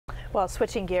Well,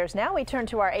 switching gears now, we turn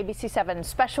to our ABC7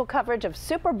 special coverage of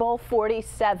Super Bowl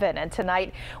 47. And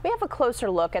tonight, we have a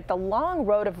closer look at the long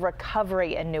road of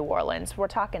recovery in New Orleans. We're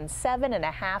talking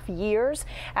 7.5 years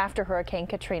after Hurricane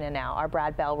Katrina now. Our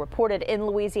Brad Bell reported in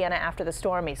Louisiana after the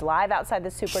storm. He's live outside the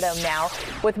Superdome now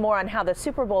with more on how the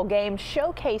Super Bowl game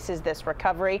showcases this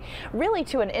recovery, really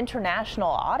to an international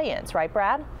audience. Right,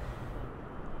 Brad?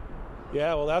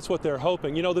 Yeah, well, that's what they're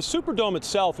hoping. You know, the Superdome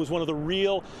itself was one of the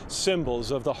real symbols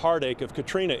of the heartache of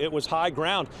Katrina. It was high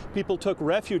ground. People took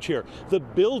refuge here. The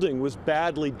building was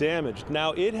badly damaged.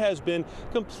 Now it has been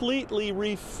completely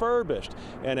refurbished.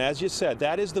 And as you said,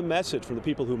 that is the message from the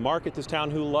people who market this town,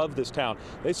 who love this town.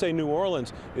 They say New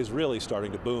Orleans is really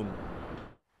starting to boom.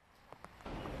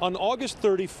 On August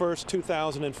 31st,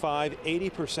 2005,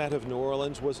 80% of New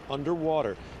Orleans was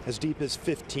underwater, as deep as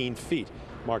 15 feet.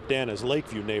 Mark Dana's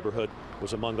Lakeview neighborhood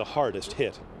was among the hardest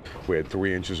hit. We had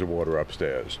 3 inches of water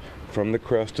upstairs. From the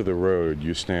crest of the road,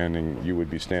 you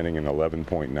would be standing in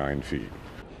 11.9 feet.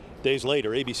 Days later,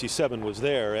 ABC7 was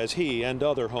there as he and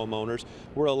other homeowners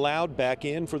were allowed back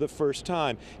in for the first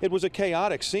time. It was a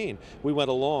chaotic scene. We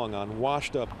went along on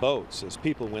washed up boats as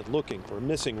people went looking for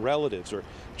missing relatives or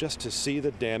just to see the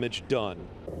damage done.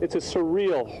 It's a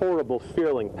surreal, horrible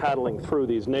feeling paddling through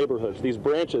these neighborhoods. These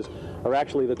branches are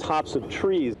actually the tops of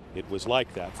trees. It was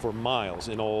like that for miles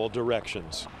in all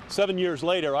directions. 7 years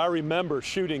later, I remember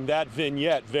shooting that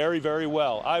vignette very, very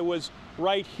well. I was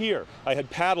right here. I had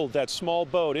paddled that small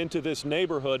boat into this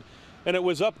neighborhood, and it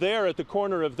was up there at the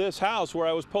corner of this house where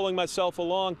I was pulling myself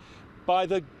along by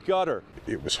the gutter.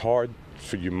 It was hard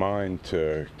for your mind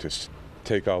to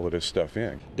take all of this stuff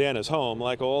in. Dana's home,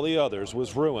 like all the others,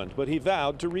 was ruined, but he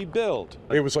vowed to rebuild.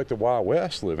 It was like the Wild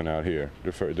West living out here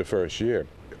the first year.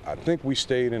 I think we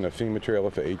stayed in a FEMA trailer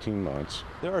for 18 months.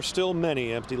 There are still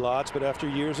many empty lots, but after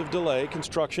years of delay,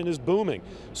 construction is booming.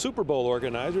 Super Bowl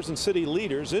organizers and city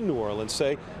leaders in New Orleans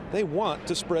say they want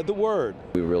to spread the word.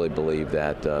 We really believe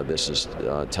that this is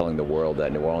telling the world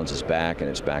that New Orleans is back, and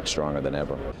it's back stronger than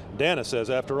ever. Dana says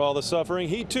after all the suffering,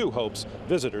 he too hopes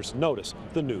visitors notice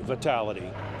the new vitality.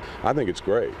 I think it's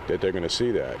great that they're going to see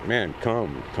that. Man,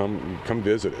 come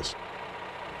visit us.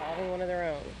 Having one of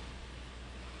their own.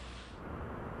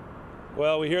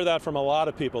 Well, we hear that from a lot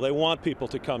of people. They want people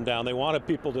to come down. They want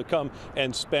people to come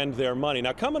and spend their money.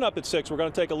 Now, coming up at 6, we're going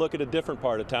to take a look at a different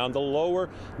part of town, the lower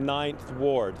 9th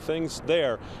Ward. Things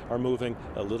there are moving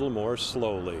a little more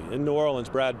slowly. In New Orleans,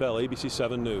 Brad Bell,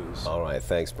 ABC7 News. All right,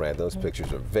 thanks, Brad. Those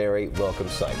pictures are very welcome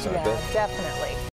sights, aren't they? Yeah, definitely.